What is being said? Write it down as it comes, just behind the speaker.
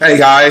Hey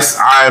guys,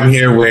 I'm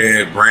here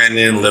with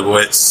Brandon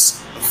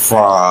Leibowitz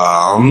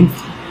from.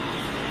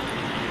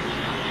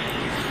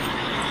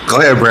 Go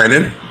ahead,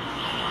 Brandon.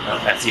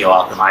 SEO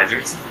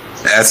optimizers.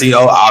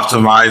 SEO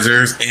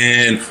optimizers.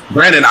 And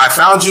Brandon, I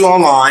found you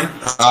online.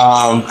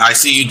 I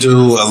see you do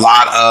a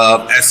lot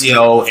of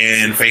SEO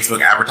and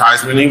Facebook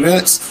advertisement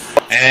events.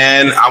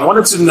 And I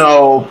wanted to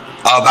know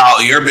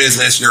about your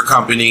business, your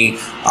company,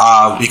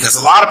 because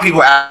a lot of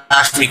people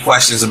ask me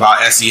questions about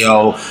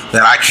SEO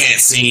that I can't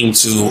seem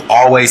to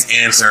always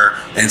answer.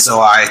 And so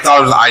I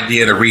thought it was an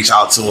idea to reach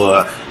out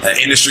to an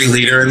industry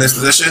leader in this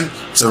position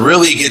to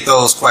really get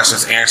those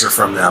questions answered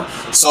from them.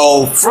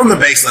 So from the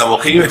base level,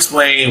 can you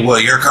explain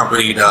what your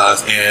company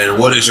does and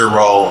what is your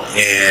role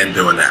in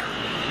doing that?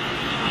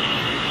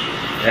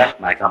 Yeah,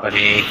 my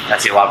company,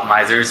 SEO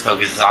Optimizers,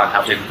 focuses on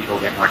helping people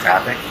get more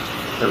traffic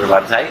to their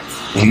websites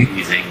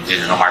using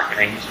digital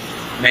marketing,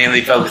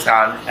 mainly focused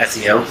on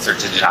SEO,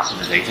 search engine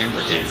optimization,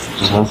 which is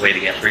a way to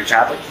get free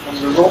traffic from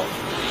Google,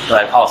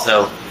 but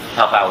also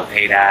help out with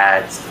paid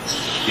ads,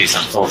 do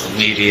some social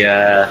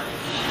media,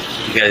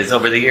 because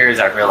over the years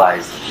I've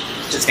realized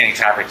just getting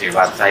traffic to your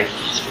website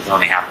is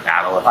only half the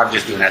battle. If I'm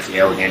just doing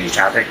SEO and getting you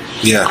traffic,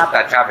 half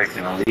that traffic is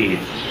going to lead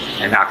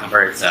and not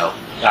convert. So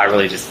I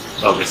really just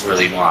focus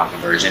really more on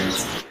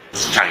conversions,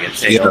 trying to get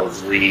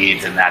sales,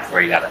 leads, and that's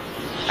where you got to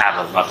have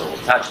those multiple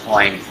touch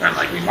points from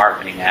like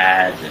remarketing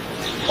ads and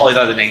all these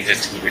other things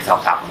just to keep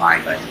yourself top of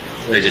mind, but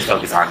really just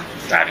focus on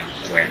driving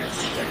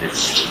awareness.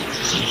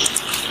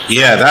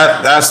 Yeah,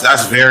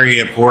 that's very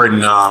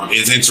important.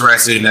 It's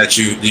interesting that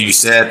you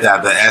said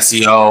that the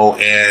SEO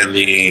and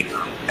the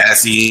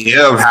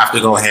SEM have to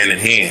go hand in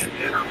hand,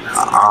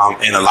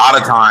 and a lot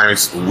of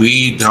times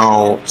we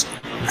don't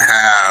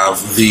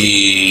have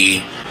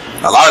the.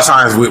 A lot of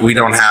times we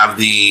don't have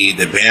the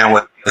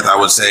bandwidth, I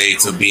would say,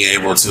 to be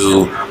able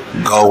to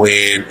go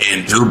in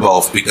and do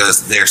both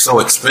because they're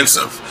so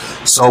expensive.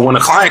 So when a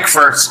client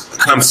first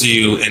comes to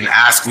you and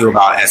asks you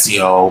about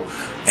SEO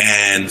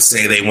and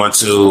say they want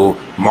to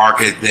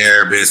market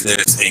their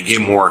business and get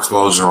more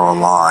exposure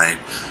online,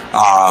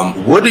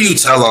 what do you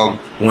tell them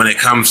when it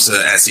comes to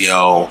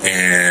SEO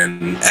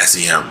and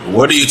SEM?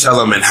 What do you tell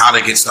them and how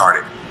to get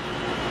started?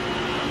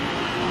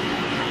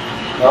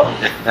 Well,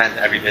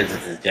 every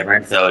business is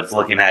different, so it's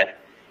looking at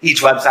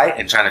each website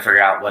and trying to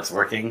figure out what's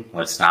working,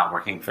 what's not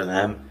working for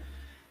them,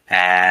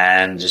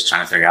 and just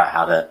trying to figure out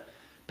how to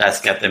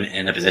best get them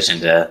in a position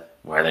to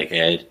where they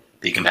could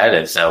be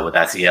competitive. So with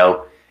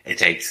SEO, it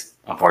takes,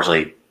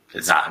 unfortunately,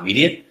 it's not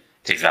immediate. It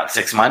takes about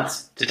 6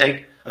 months to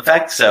take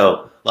effect.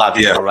 So a lot of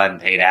people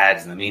run paid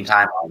ads in the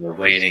meantime while they're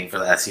waiting for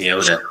the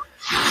SEO to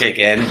kick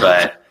in.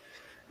 But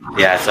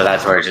yeah, so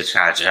that's where we're just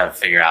trying to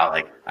figure out,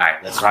 like, all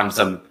right, let's run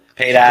some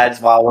paid ads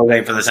while we're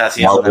waiting for this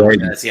SEO. And then when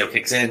the SEO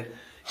kicks in,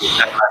 you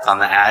cut less on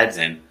the ads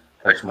and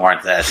push more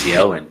into the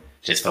SEO and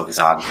just focus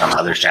on some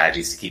other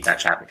strategies to keep that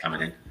traffic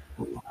coming in.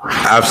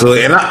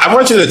 Absolutely. And I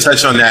want you to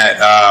touch on that,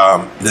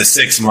 the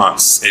 6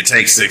 months. It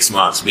takes 6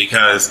 months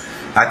because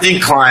I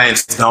think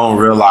clients don't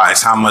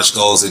realize how much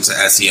goes into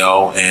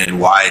SEO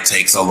and why it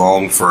takes so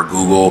long for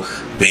Google,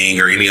 Bing,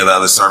 or any of the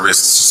other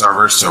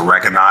servers to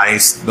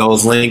recognize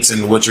those links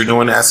and what you're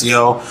doing in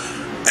SEO.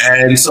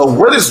 And so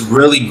what is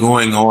really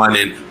going on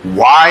and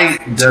why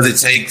does it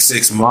take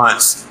 6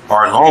 months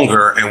or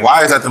longer? And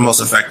why is that the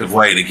most effective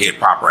way to get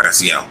proper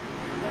SEO?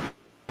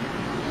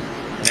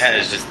 Yeah,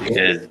 it's just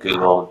because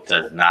Google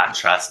does not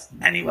trust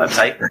any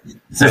website.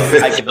 So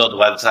I could build a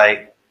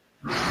website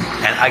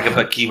and I could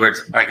put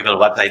keywords, or I could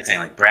build a website saying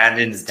like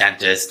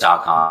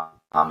brandonsdentist.com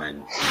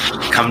and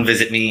come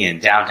visit me in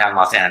downtown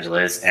Los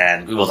Angeles.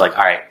 And Google's like,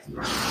 all right,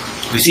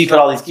 we see you put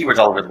all these keywords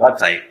all over the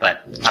website,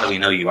 but how do we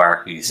know you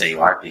are who you say you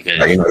are? Because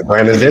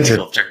Brandon's dentist.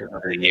 Google checked it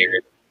over the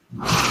years.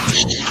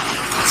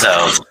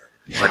 So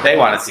what they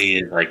want to see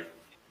is like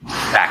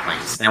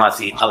backlinks. They want to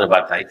see other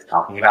websites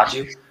talking about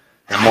you.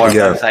 The more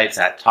websites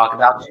that talk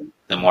about you,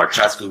 the more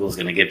trust Google's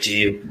going to give to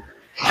you.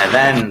 And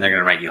then they're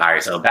going to rank you higher.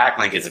 So a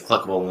backlink is a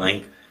clickable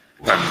link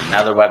from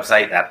another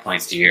website that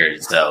points to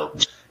yours. So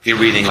if you're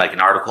reading like an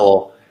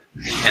article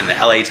in the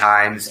LA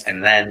Times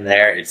and then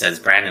there it says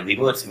Brandon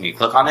Leibowitz and you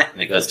click on it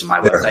and it goes to my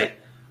website,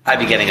 I'd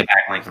be getting a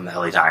backlink from the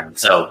LA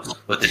Times. So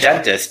with the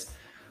dentist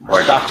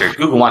or a doctor,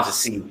 Google wants to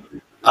see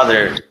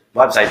other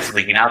websites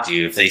linking out to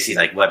you. If they see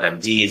like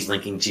WebMD is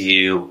linking to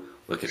you,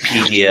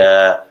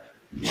 Wikipedia,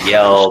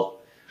 Yelp,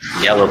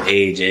 Yellow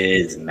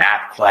Pages,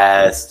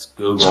 MapQuest,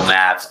 Google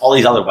Maps, all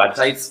these other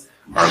websites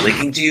are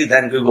linking to you,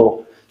 then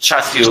Google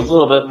trusts you a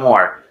little bit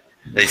more.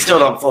 They still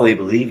don't fully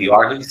believe you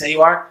are who you say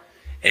you are.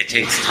 It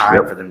takes time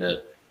for them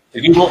to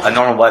Google, a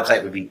normal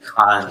website would be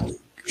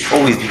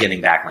always be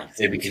getting backlinks.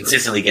 They'd be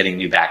consistently getting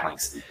new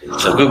backlinks.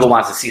 So Google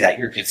wants to see that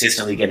you're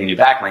consistently getting new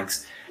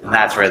backlinks, and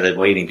that's where the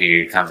waiting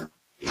period comes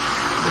into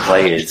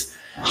play is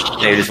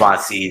they just want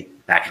to see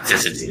that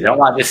consistency. They don't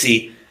want to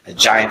see a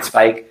giant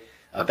spike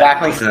of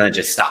backlinks and then it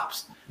just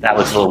stops. That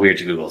looks a little weird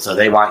to Google. So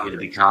they want you to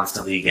be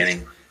constantly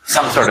getting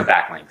some sort of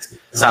backlinks,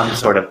 some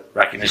sort of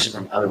recognition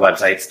from other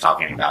websites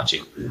talking about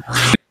you.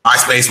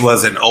 MySpace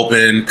was an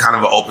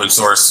open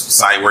source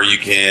site where you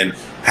can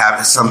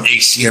have some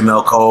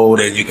HTML code,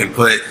 and you can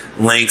put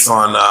links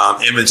on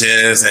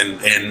images,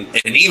 and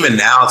even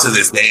now to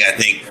this day, I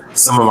think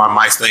some of my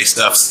MySpace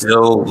stuff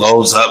still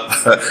loads up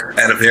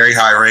at a very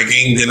high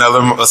ranking than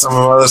some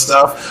of the other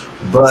stuff.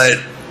 But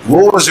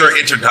what was your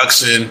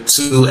introduction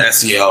to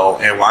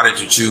SEO, and why did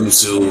you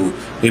choose to,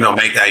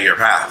 make that your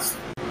path?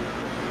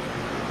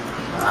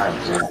 I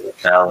just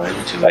fell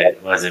into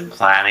it. Wasn't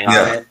planning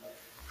on it.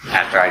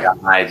 After I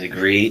got my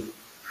degree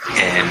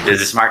in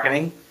business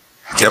marketing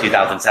in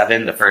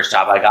 2007, the first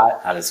job I got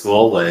out of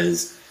school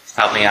was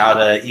helping out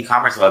an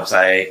e-commerce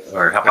website,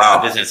 or helping out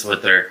a business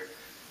with their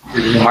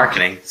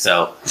marketing.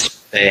 So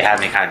they had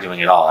me kind of doing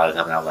it all. I was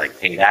helping out like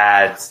paid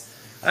ads,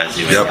 I was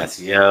doing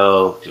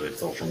SEO, doing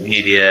social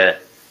media,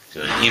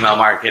 doing email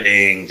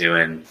marketing,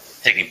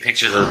 taking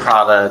pictures of the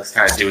products,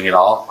 kind of doing it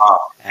all.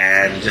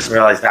 And just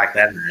realized back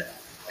then that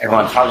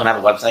everyone's probably gonna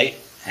have a website,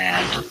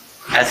 and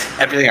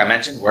everything I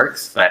mentioned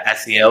works, but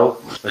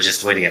SEO was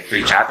just a way to get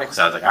free traffic.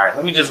 So I was like, all right,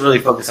 let me just really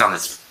focus on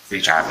this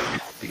free traffic,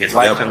 because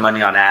why spend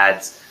money on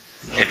ads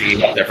if you can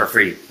get there for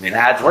free? I mean,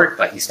 ads work,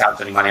 but you stop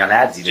spending money on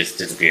ads, you just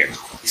disappear.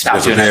 You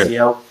stop doing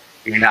SEO,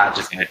 you're not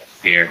just going to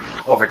disappear.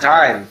 Over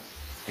time,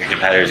 your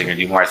competitors are going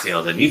to do more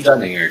SEO than you've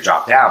done, and you're going to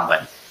drop down,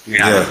 but you're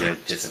not going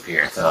to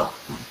disappear. So,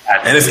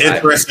 and it's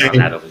interesting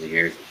that over the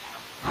years.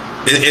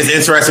 It's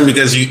interesting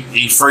because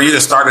for you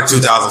to start in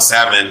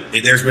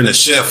 2007, there's been a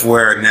shift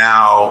where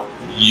now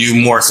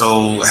you more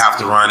so have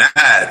to run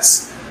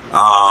ads,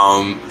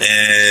 and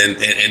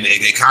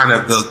they kind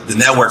of the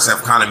networks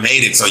have kind of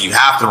made it so you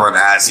have to run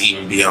ads to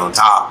even be on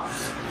top.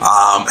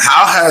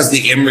 How has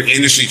the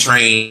industry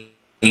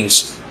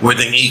changed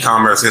within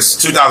e-commerce? Because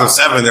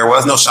 2007 there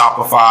was no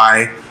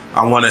Shopify.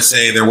 I want to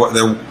say there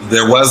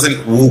wasn't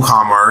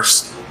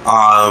WooCommerce.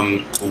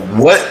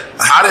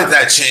 How did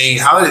that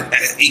change? How did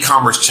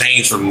e-commerce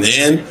change from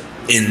then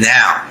and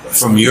now,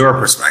 from your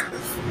perspective?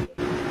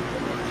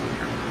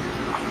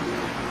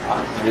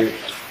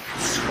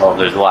 Well,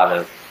 there's a lot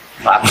of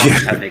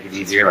platforms that make it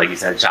easier, like you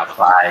said,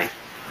 Shopify,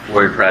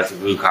 WordPress,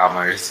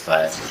 WooCommerce.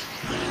 But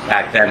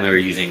back then we were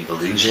using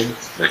Illusion,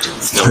 which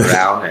is still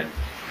around and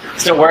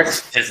still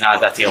works. It's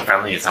not as SEO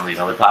friendly as some of these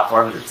other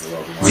platforms. It's a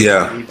little bit more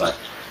easy, but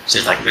it's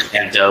just like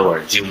Magento or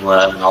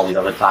Joomla and all these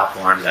other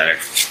platforms that are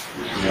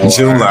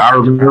Joomla. I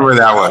remember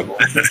that one.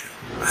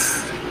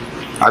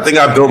 I think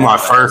I built my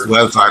first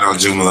website on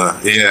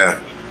Joomla. Yeah.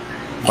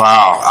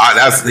 Wow.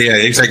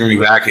 You're taking me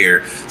back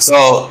here.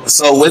 So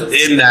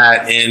within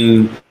that,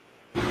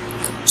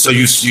 so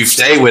you've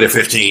stayed with it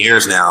 15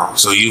 years now.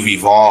 So you've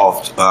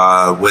evolved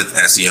with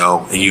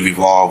SEO, and you've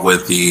evolved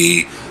with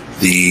the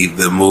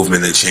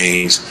movement and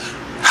change.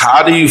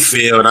 How do you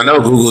feel? And I know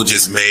Google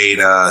just made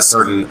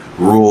certain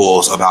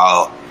rules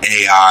about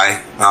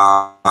AI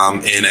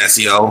in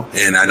SEO,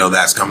 and I know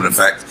that's coming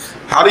into effect.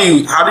 How do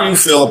you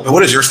feel?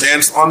 What is your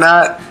stance on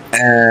that?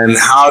 And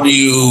how do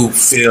you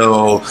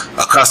feel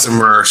a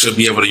customer should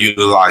be able to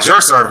utilize your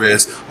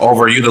service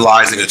over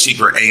utilizing a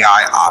cheaper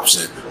AI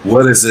option?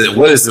 What is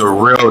the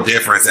real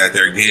difference that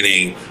they're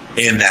getting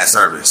in that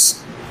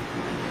service?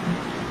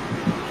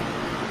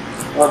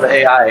 Well, the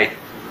AI,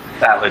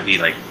 that would be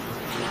like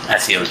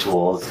SEO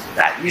tools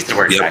that used to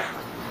work back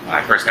when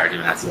I first started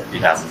doing SEO in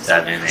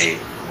 2007, 8,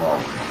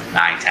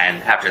 9,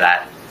 10. After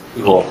that,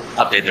 Google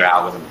updated their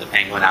algorithm, the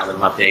Penguin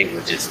algorithm update,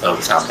 which is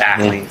focused on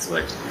backlinks,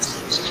 which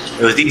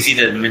it was easy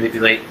to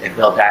manipulate and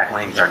build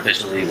backlinks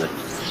artificially with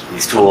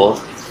these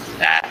tools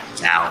that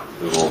now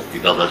Google, if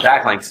you build those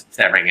backlinks,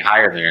 instead of ranking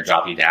higher, they're going to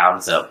drop you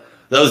down. So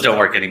those don't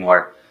work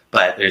anymore.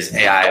 But there's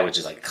AI, which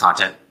is like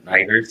content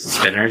writers,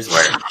 spinners,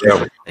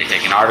 where they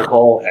take an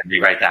article and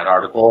rewrite that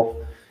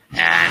article,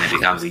 and it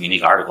becomes a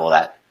unique article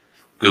that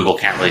Google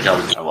can't really tell.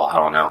 Well, I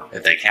don't know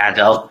if they can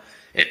tell.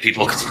 If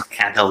people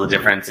can't tell the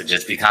difference, it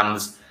just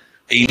becomes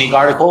a unique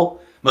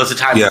article. Most of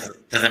the time,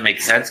 it doesn't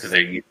make sense because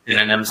they're using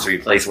synonyms to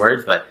replace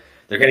words, but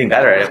they're getting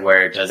better at it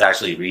where it does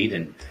actually read,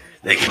 and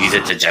they can use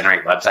it to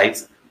generate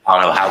websites. I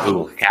don't know how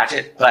Google can catch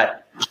it,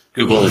 but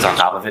Google is on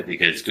top of it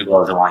because Google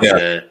doesn't want you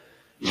to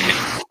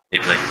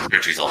manipulate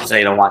search results.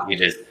 They don't want you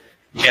to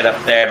get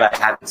up there by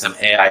having some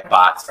AI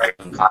bots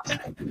writing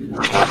content. They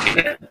want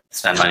you to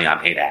spend money on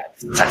paid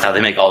ads. That's how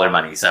they make all their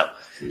money. So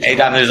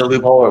anytime there's a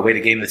loophole or a way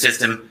to game the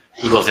system,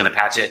 Google's going to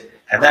patch it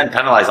and then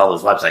penalize all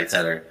those websites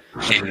that are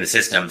gaming the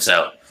system.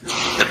 So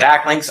the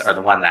backlinks are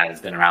the one that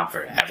has been around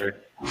forever.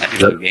 That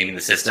people are gaming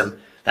the system.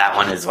 That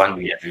one is one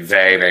we have to be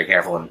very, very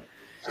careful and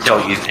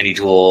don't use any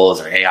tools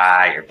or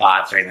AI or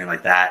bots or anything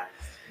like that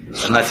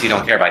unless you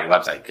don't care about your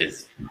website,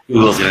 because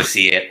Google's going to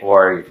see it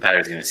or your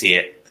competitor's going to see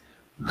it.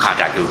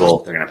 Contact Google.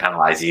 They're going to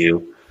penalize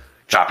you,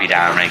 drop you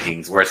down in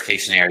rankings. Worst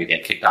case scenario, you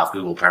get kicked off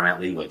Google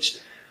permanently, which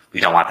we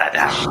don't want that to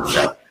happen.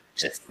 So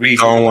just read.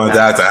 Don't want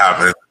that to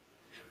happen.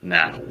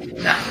 No.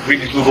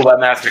 Read the Google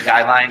Webmaster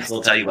Guidelines.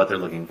 They'll tell you what they're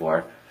looking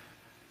for.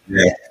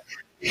 Yeah.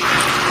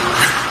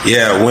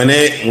 When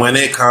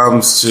it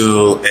comes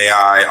to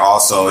AI,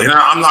 also,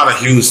 I'm not a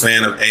huge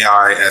fan of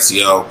AI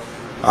SEO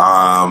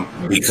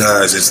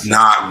because it's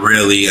not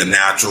really a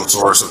natural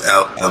source of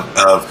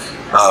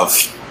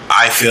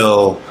I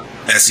feel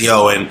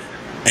SEO. And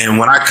And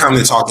when I come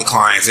to talk to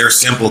clients, there are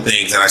simple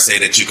things that I say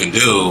that you can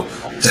do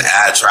to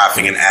add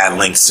traffic and add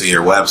links to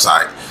your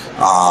website.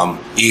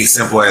 As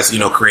simple as,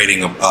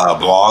 creating a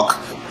blog.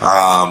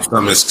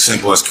 Something as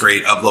simple as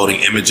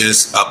uploading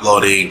images,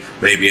 uploading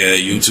maybe a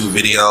YouTube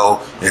video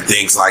and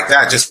things like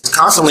that. Just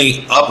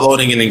constantly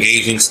uploading and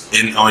engaging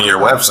on your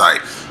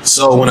website.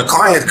 So when a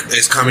client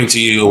is coming to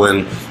you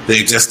and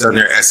they've just done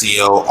their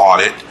SEO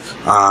audit,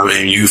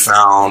 and you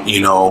found,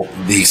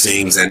 these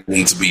things that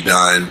need to be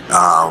done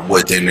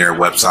within their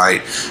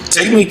website,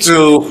 take me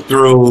through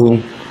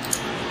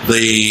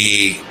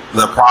the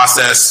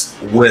process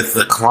with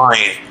the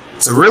client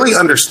to really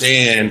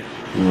understand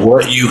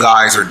what you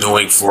guys are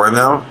doing for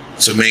them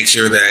to make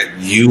sure that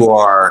you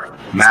are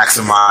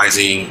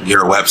maximizing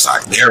your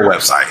website, their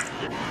website.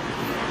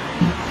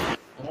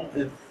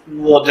 It's a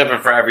little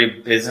different for every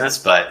business,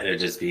 but it would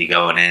just be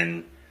going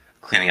in,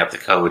 cleaning up the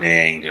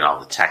coding, doing all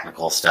the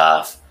technical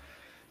stuff,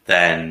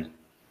 then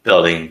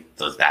building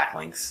those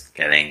backlinks,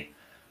 getting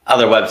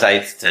other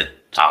websites to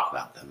talk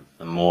about them.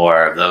 The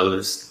more of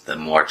those, the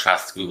more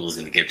trust Google's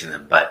going to give to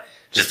them. But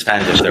it just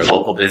depends if they're a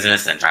local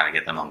business and trying to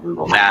get them on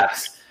Google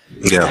Maps.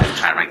 Yeah,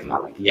 trying to rank them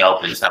on like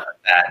Yelp and stuff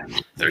like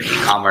that. Their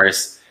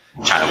e-commerce,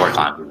 trying to work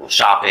on Google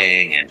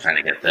Shopping and trying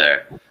to get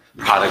their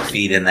product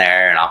feed in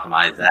there and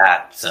optimize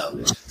that. So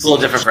it's a little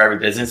different for every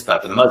business,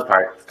 but for the most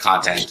part,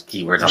 content,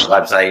 keywords on the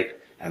website,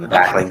 and the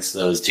backlinks,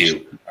 those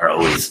two are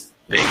always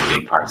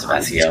big parts of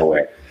SEO.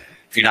 Where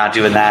if you're not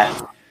doing that,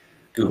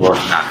 Google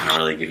is not going to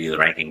really give you the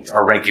rankings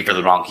or rank you for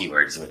the wrong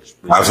keywords.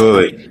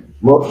 Absolutely.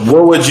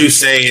 What would you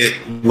say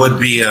would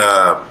be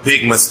a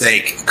big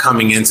mistake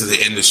coming into the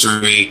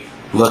industry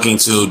looking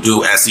to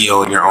do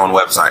SEO in your own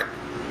website?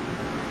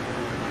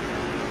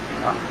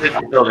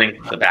 Building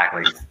the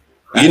backlinks.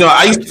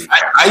 I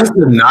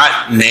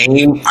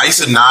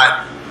used to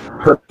not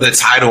put the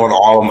title on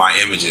all of my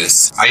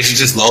images. I used to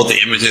just load the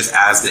images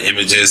as the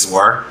images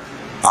were.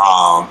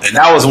 And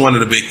that was one of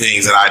the big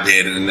things that I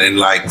did. And then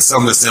like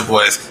something as simple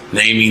as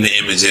naming the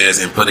images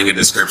and putting a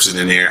description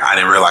in there. I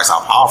didn't realize how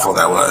powerful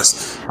that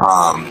was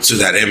to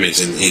that image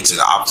and to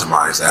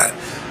optimize that.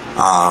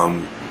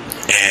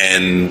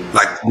 And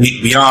like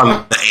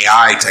beyond the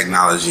AI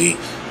technology,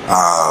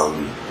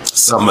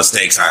 some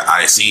mistakes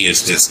I see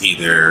is just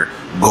either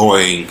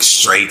going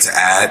straight to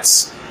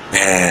ads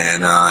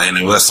and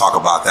let's talk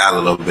about that a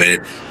little bit,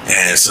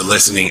 and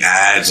soliciting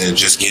ads and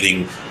just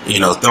getting,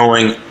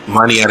 throwing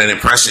money at an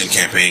impression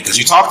campaign. Because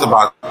you talked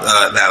about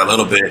that a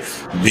little bit,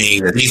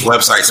 being that these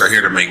websites are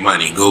here to make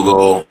money.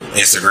 Google,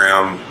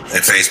 Instagram,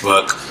 and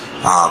Facebook,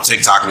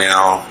 TikTok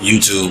now,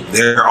 YouTube,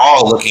 they're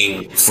all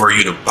looking for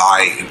you to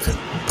buy and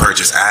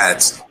purchase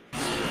ads.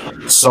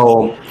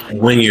 So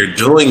when you're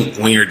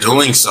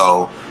doing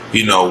so,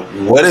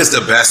 what is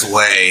the best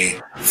way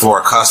for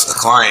a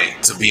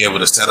client to be able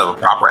to set up a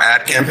proper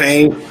ad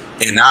campaign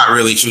and not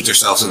really shoot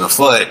themselves in the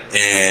foot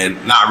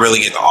and not really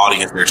get the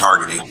audience they're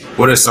targeting?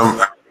 What are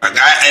some?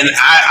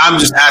 I'm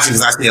just asking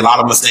because I see a lot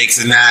of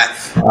mistakes in that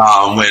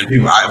when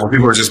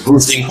people are just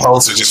boosting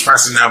posts or just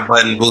pressing that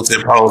button,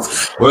 boosting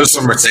posts. What are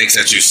some mistakes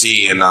that you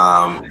see, and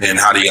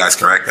how do you guys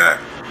correct that?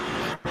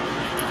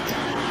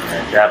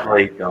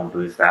 Definitely don't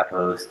boost that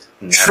post.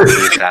 Never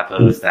boost that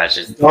post. That's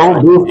just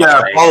don't boost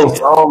that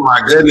post. Oh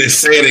my goodness!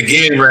 Say it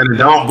again, Brandon.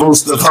 Don't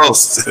boost the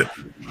post.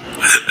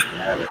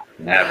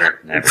 Never.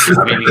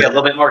 I mean, you get a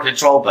little bit more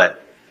control,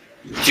 but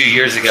 2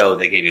 years ago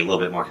they gave you a little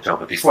bit more control.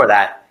 But before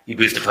that, you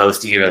boost a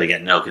post, you really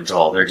get no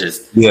control. They're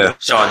just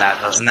showing that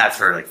post, and that's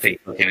for like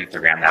Facebook and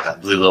Instagram. They have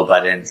that blue little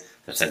button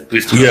that says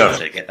boost a post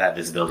to get that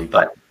visibility.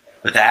 But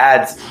with the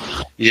ads,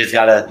 you just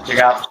gotta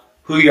figure out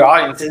who your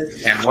audience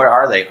is and where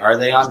are they? Are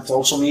they on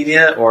social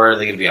media, or are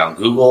they going to be on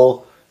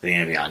Google? Are they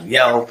going to be on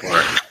Yelp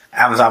or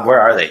Amazon? Where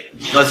are they?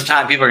 Most of the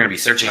time, people are going to be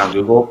searching on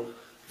Google,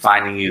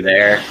 finding you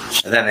there,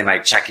 and then they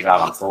might check you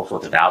out on social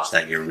to vouch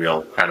that you're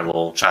real,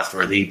 credible,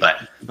 trustworthy.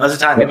 But most of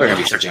the time, people are going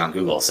to be searching on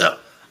Google. So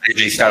I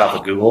usually start off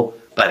with Google.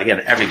 But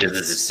again, every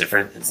business is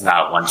different. It's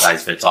not a one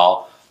size fits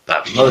all.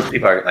 But most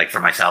people are, like for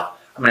myself,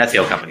 I'm an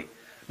SEO company.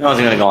 No one's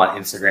going to go on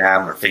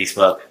Instagram or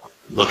Facebook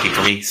looking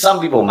for me.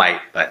 Some people might,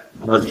 but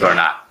most people are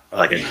not.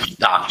 Like a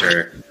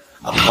doctor,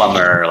 a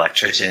plumber,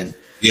 electrician.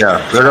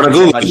 Yeah, they're going to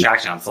Google. Much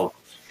traction on social.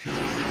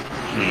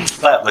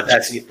 But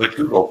with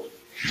Google,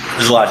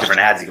 there's a lot of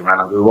different ads you can run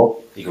on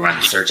Google. You can run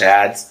search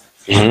ads,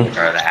 which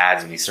are the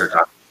ads when you search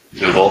on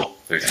Google.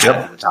 There's ads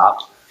at the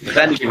top. But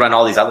then you can run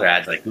all these other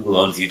ads, like Google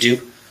owns YouTube,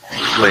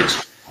 which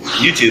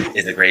YouTube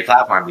is a great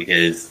platform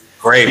because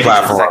great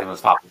platform. Second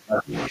most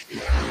popular.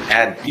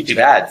 And YouTube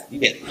ads, you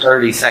get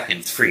 30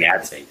 seconds free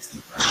ad space.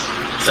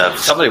 So if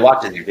somebody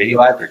watches your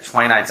video ad for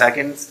 29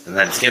 seconds and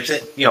then skips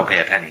it, you don't pay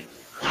a penny.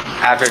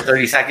 After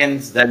 30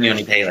 seconds, then you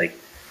only pay like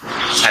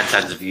 10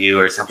 cents a view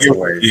or something.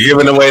 You're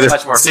giving away the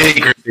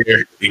secrets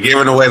here. You're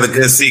giving away the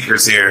good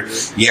secrets here.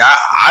 Yeah,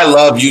 I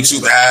love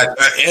YouTube ads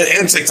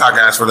and TikTok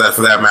ads for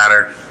that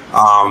matter,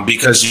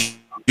 because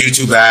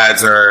YouTube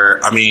ads are,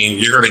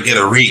 you're going to get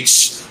a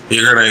reach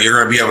you're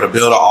gonna be able to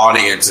build an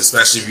audience,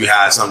 especially if you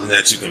have something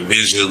that you can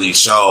visually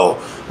show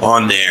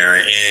on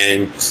there.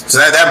 And so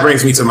that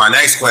brings me to my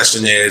next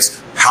question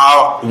is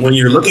how, when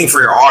you're looking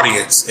for your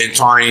audience and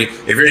trying,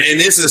 and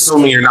this is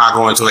assuming you're not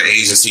going to an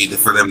agency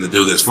for them to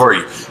do this for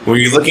you, when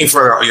you're looking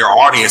for your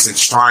audience and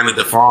trying to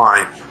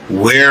define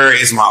where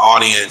is my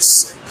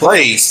audience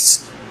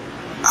placed,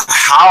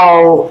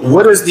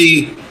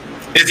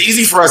 it's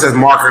easy for us as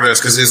marketers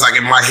because it's like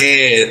in my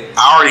head,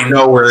 I already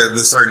know where the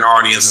certain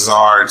audiences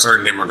are and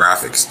certain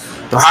demographics.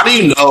 So how do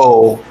you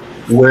know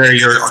where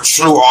your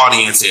true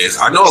audience is?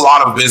 I know a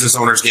lot of business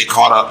owners get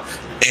caught up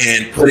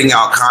in putting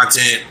out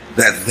content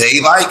that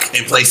they like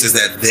in places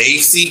that they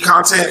see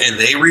content and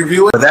they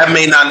review it, but that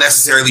may not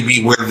necessarily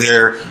be where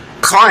their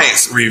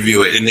clients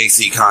review it and they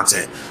see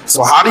content.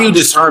 So how do you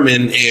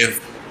determine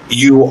if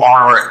you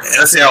are,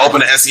 let's say I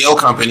open an SEO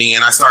company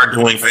and I start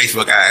doing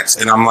Facebook ads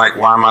and I'm like,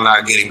 why am I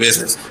not getting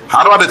business?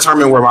 How do I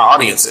determine where my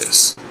audience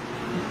is?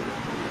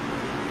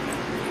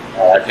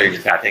 So you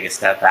just got to take a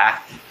step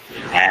back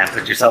and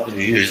put yourself in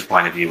the user's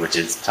point of view, which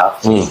is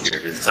tough if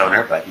you're a business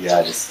owner, but you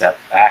got to just step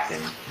back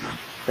and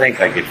think,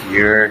 like, if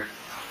you're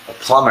a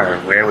plumber,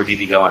 where would you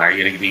be going? Are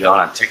you going to be going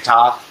on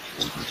TikTok,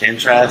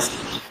 Pinterest?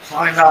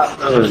 Probably not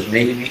those,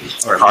 maybe.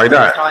 Or probably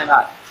not. Probably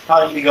not.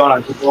 Probably going to be going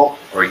on Google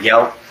or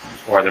Yelp.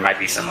 Or there might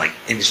be some like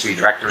industry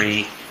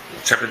directory,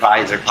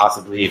 TripAdvisor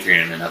possibly if you're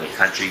in another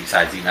country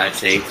besides the United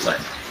States.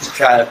 But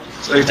try to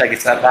really take a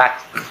step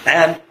back.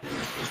 And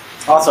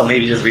also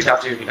maybe just reach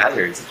out to your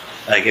competitors.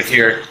 Like if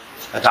you're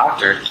a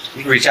doctor,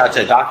 you can reach out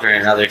to a doctor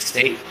in another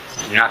state.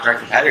 You're not direct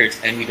competitors.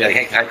 And you'd be like,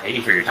 hey, can I pay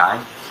you for your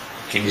time?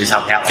 Can you just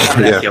help me out? Like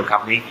I'm an SEO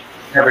company.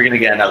 Never going to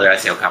get another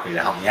SEO company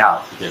to help me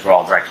out because we're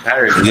all direct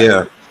competitors.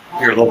 Yeah.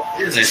 If you're a local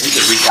business, you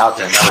could reach out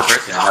to another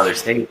person in another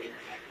state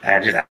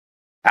and just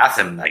ask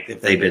them, like,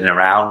 if they've been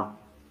around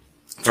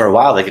for a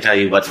while, they can tell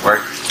you what's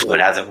worked,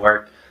 what hasn't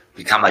worked.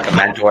 Become like a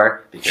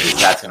mentor because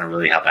that's going to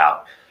really help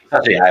out.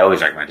 Especially, I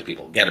always recommend to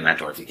people, get a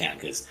mentor if you can,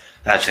 because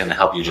that's going to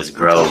help you just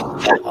grow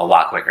a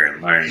lot quicker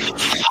and learn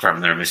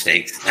from their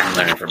mistakes and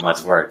learn from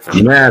what's worked.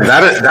 Man,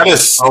 that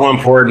is so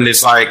important.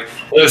 It's like,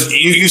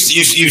 you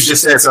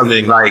just said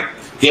something like,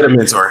 get a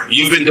mentor.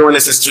 You've been doing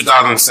this since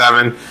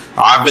 2007.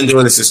 I've been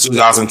doing this since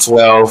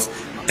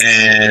 2012.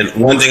 And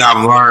one thing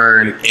I've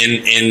learned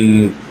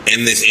in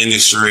this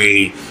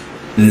industry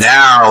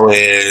now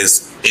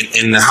is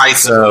in the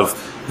heights of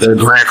the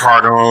Grant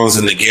Cardones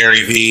and the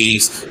Gary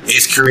V's,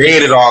 it's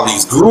created all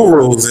these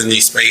gurus in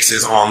these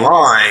spaces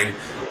online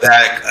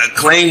that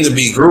claim to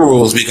be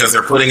gurus because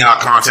they're putting out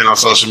content on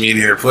social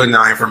media, they're putting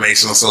out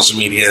information on social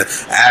media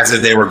as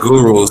if they were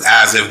gurus,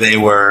 as if they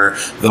were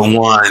the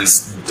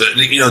ones,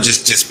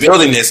 just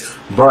building this.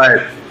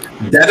 But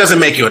that doesn't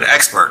make you an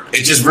expert.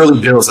 It just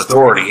really builds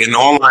authority. In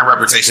online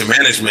reputation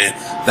management,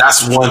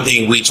 that's one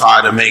thing we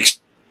try to make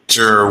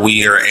sure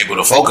we are able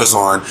to focus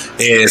on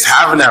is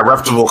having that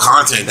reputable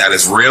content that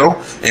is real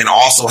and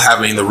also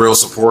having the real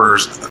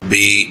supporters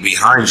be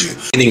behind you.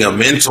 Getting a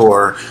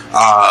mentor,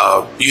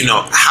 how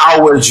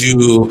would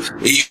you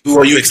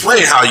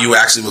explain how you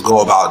actually would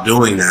go about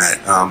doing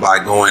that by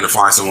going to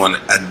find someone,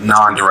 a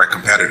non-direct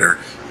competitor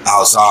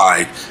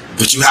outside.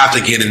 But you have to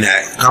get in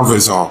that comfort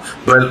zone.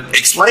 But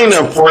explain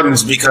the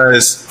importance,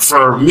 because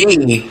for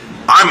me,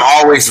 I'm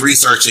always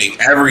researching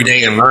every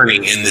day and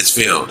learning in this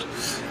field.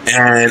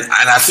 And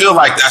I feel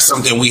like that's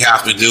something we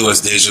have to do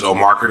as digital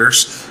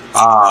marketers.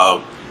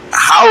 How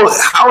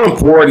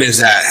important is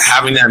that,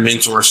 having that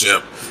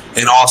mentorship,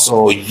 and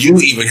also you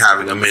even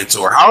having a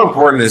mentor? How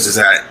important is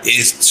that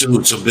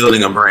to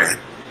building a brand?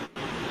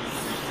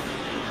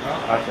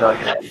 Well, I feel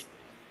like it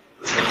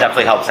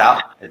definitely helps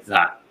out. It's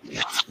not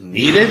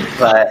needed,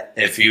 but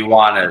if you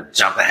want to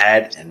jump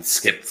ahead and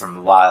skip a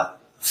lot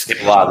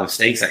of the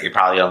mistakes that you're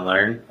probably going to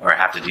learn or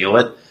have to deal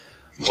with,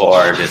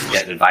 or just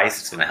get advice,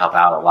 it's going to help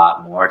out a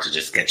lot more to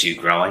just get you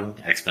growing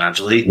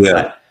exponentially. Yeah.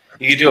 But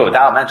you can do it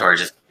without a mentor,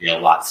 just be a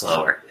lot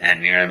slower,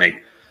 and you're going to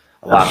make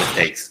a lot of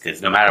mistakes,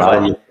 because no matter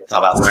what, it's all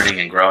about learning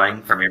and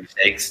growing from your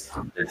mistakes.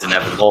 It's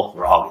inevitable.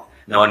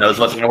 No one knows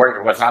what's going to work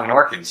or what's not going to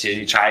work until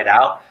you try it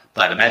out.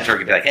 But a mentor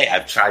can be like, hey,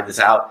 I've tried this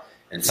out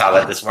and saw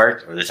that this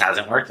worked or this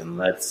hasn't worked, and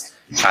let's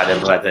try to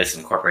implement this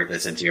and incorporate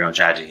this into your own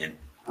strategy. And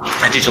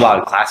I teach a lot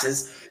of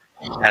classes,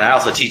 and I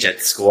also teach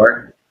at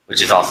SCORE,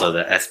 which is also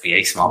the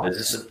SBA Small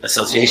Business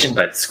Association,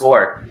 but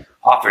SCORE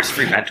offers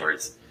free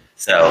mentors.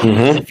 So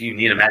if you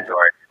need a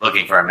mentor,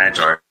 looking for a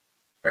mentor,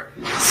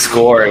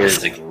 SCORE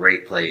is a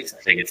great place.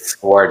 I think it's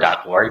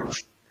score.org,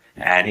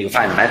 and you can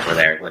find a mentor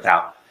there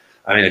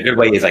a good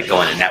way is like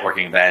going to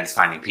networking events,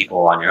 finding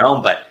people on your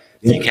own, but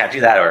you can't do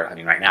that,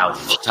 right now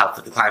it's tough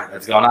with the climate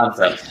that's going on.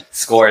 So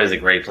SCORE is a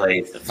great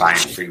place to find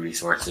free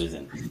resources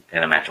and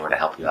get a mentor to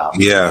help you out.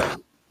 Yeah.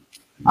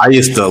 I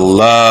used to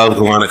love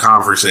going to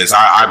conferences.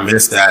 I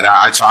missed that.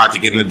 I tried to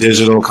get into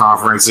digital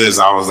conferences.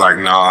 I was like,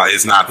 no,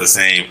 it's not the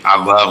same.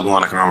 I love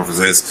going to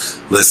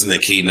conferences, listen to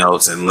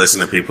keynotes and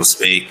listen to people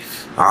speak,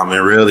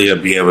 and really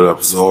be able to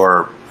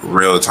absorb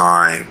real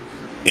time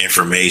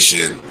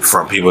information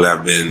from people that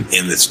have been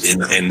in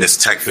this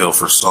tech field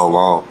for so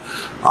long.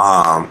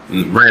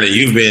 Brandon,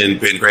 you've been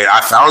great.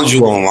 I found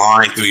you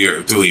online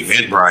through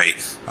Eventbrite,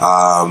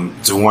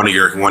 to one of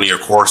your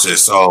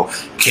courses. So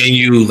can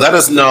you let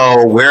us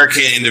know, where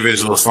can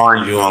individuals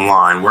find you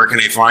online? Where can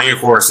they find your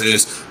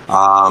courses?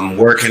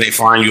 Where can they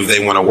find you if they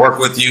want to work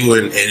with you,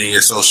 and in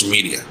your social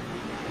media?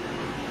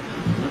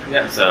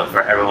 Yeah, so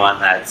for everyone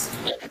that's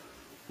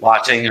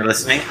watching or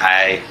listening,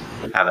 I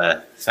have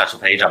a special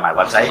page on my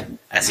website,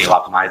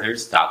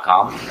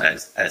 SEOoptimizers.com.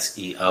 That's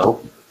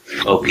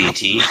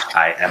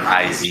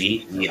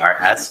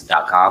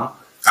SEOoptimizers.com.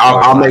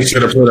 I'll make sure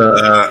to put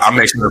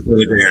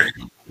it there.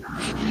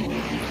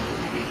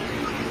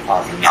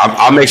 Awesome. Yeah.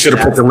 I'll make sure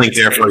to put the link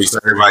there for you so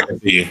everybody can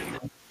see you.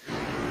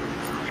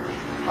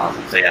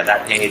 Awesome. So yeah,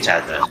 that page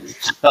has a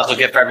special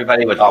gift for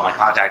everybody with all my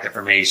contact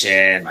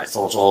information, my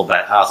social,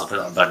 but I also put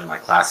a bunch of my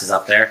classes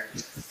up there.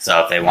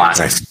 So if they want,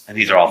 nice. And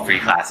these are all free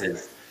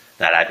classes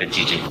that I've been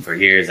teaching for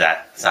years,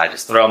 so I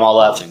just throw them all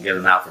up and give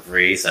them out for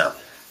free. So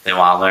if they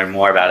want to learn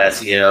more about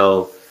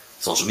SEO,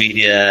 social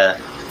media,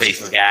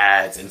 Facebook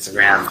ads,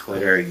 Instagram,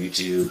 Twitter,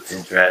 YouTube,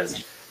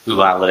 Pinterest,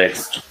 Google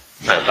Analytics,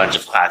 put a bunch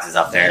of classes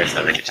up there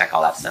so they can check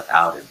all that stuff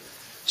out and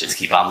just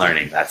keep on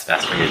learning. That's the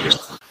best way to do it.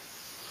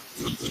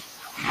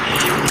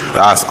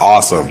 That's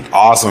awesome.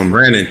 Awesome,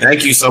 Brandon.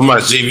 Thank you so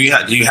much. Do you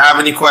have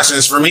any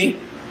questions for me?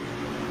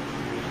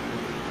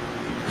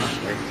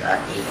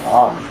 Exactly.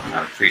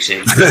 I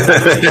appreciate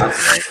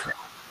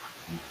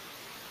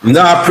you.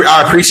 No,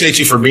 I appreciate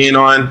you for being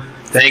on.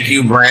 Thank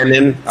you,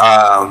 Brandon.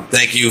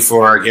 Thank you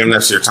for giving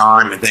us your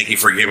time, and thank you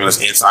for giving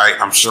us insight.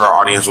 I'm sure our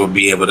audience will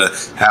be able to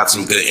have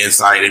some good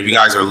insight. If you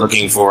guys are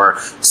looking for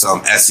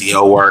some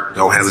SEO work,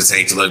 don't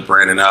hesitate to look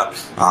Brandon up.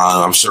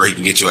 I'm sure he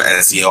can get you an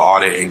SEO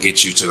audit and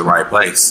get you to the right place.